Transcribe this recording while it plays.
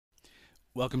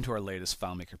Welcome to our latest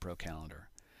FileMaker Pro calendar.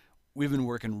 We've been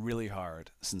working really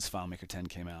hard since FileMaker 10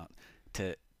 came out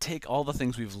to take all the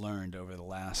things we've learned over the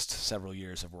last several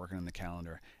years of working on the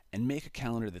calendar and make a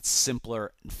calendar that's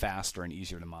simpler and faster and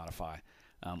easier to modify.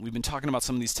 We've been talking about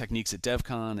some of these techniques at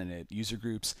DevCon and at user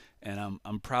groups, and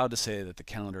I'm proud to say that the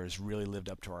calendar has really lived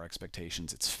up to our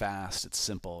expectations. It's fast, it's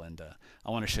simple, and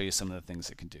I want to show you some of the things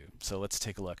it can do. So let's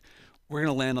take a look. We're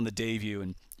going to land on the day view,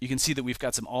 and you can see that we've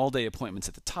got some all-day appointments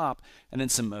at the top and then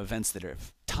some events that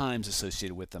have times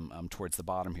associated with them towards the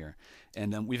bottom here.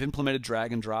 And we've implemented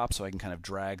drag and drop, so I can kind of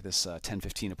drag this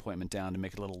 10:15 appointment down to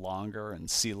make it a little longer and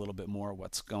see a little bit more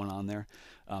what's going on there.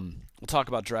 We'll talk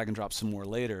about drag and drop some more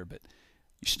later, but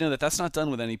you should know that that's not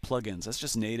done with any plugins. That's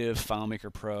just native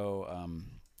FileMaker Pro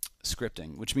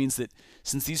scripting, which means that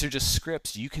since these are just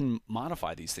scripts, you can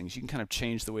modify these things. You can kind of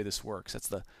change the way this works. That's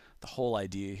the whole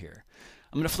idea here.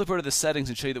 I'm going to flip over to the settings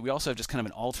and show you that we also have just kind of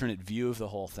an alternate view of the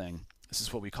whole thing. This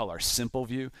is what we call our simple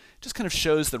view. It just kind of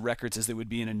shows the records as they would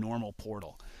be in a normal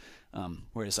portal.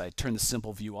 Whereas I turn the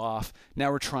simple view off,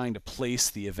 now we're trying to place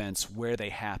the events where they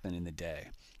happen in the day.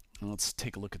 And let's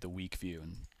take a look at the week view.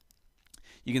 And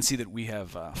you can see that we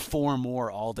have 4 more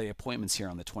all-day appointments here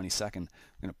on the 22nd. I'm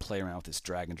going to play around with this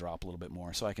drag and drop a little bit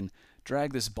more. So I can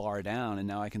drag this bar down, and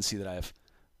now I can see that I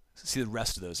see the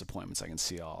rest of those appointments. I can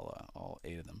see all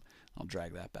 8 of them. I'll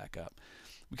drag that back up.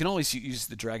 We can always use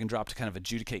the drag and drop to kind of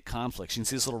adjudicate conflicts. You can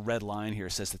see this little red line here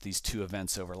says that these 2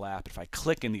 events overlap. If I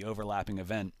click in the overlapping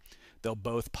event, they'll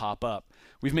both pop up.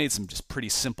 We've made some just pretty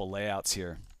simple layouts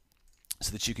here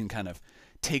so that you can kind of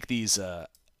take these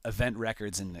event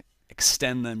records and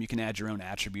extend them. You can add your own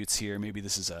attributes here. Maybe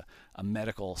this is a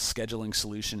medical scheduling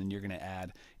solution, and you're going to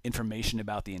add information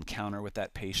about the encounter with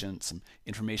that patient, some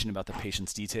information about the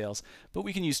patient's details. But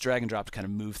we can use drag and drop to kind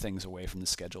of move things away from the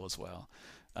schedule as well.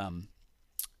 We've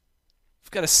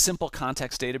got a simple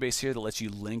context database here that lets you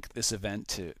link this event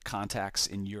to contacts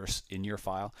in your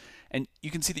file. And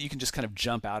you can see that you can just kind of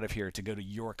jump out of here to go to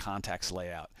your contacts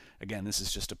layout. Again, this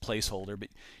is just a placeholder, but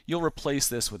you'll replace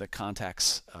this with a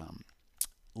contacts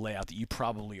layout that you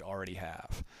probably already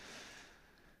have.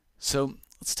 So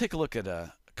let's take a look at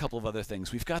a couple of other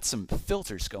things. We've got some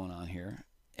filters going on here,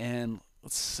 and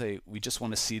let's say we just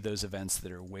want to see those events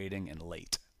that are waiting and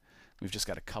late. We've just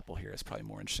got a couple here. It's probably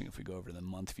more interesting if we go over to the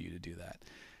month view to do that.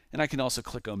 And I can also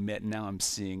click omit, and now I'm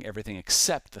seeing everything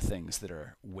except the things that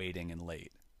are waiting and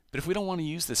late. But if we don't want to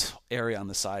use this area on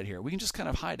the side here, we can just kind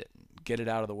of hide it, get it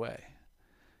out of the way.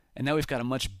 And now we've got a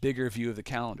much bigger view of the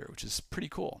calendar, which is pretty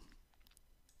cool.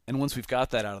 And once we've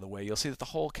got that out of the way, you'll see that the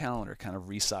whole calendar kind of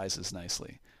resizes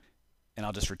nicely. And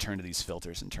I'll just return to these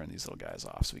filters and turn these little guys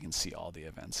off so we can see all the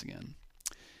events again.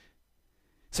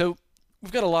 So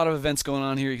we've got a lot of events going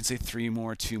on here. You can see 3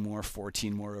 more, 2 more,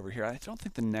 14 more over here. I don't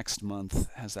think the next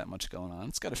month has that much going on.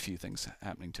 It's got a few things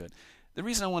happening to it. The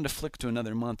reason I wanted to flick to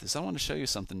another month is I want to show you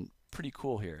something pretty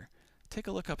cool here. Take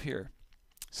a look up here.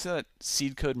 See that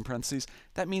SeedCode in parentheses?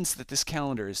 That means that this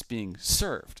calendar is being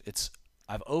served.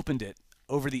 I've opened it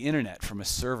over the internet from a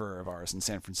server of ours in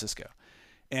San Francisco.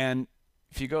 And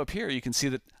if you go up here, you can see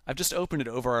that I've just opened it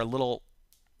over our little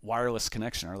wireless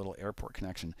connection, our little airport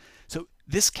connection. So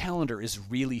this calendar is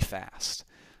really fast,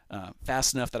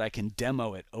 fast enough that I can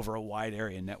demo it over a wide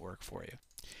area network for you.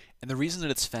 And the reason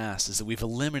that it's fast is that we've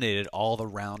eliminated all the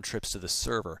round trips to the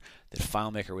server that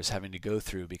FileMaker was having to go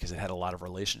through because it had a lot of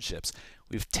relationships.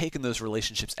 We've taken those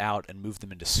relationships out and moved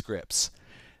them into scripts.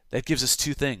 That gives us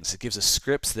 2 things. It gives us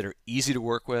scripts that are easy to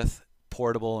work with,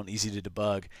 portable, and easy to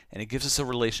debug, and it gives us a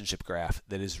relationship graph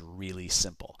that is really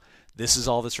simple. This is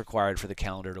all that's required for the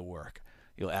calendar to work.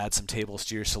 You'll add some tables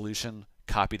to your solution,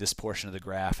 copy this portion of the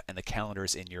graph, and the calendar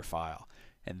is in your file.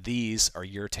 And these are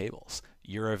your tables.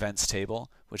 Your events table,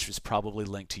 which is probably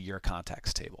linked to your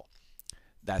contacts table.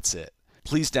 That's it.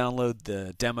 Please download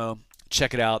the demo.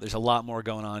 Check it out. There's a lot more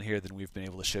going on here than we've been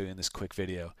able to show you in this quick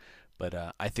video.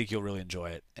 But I think you'll really enjoy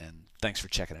it, and thanks for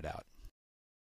checking it out.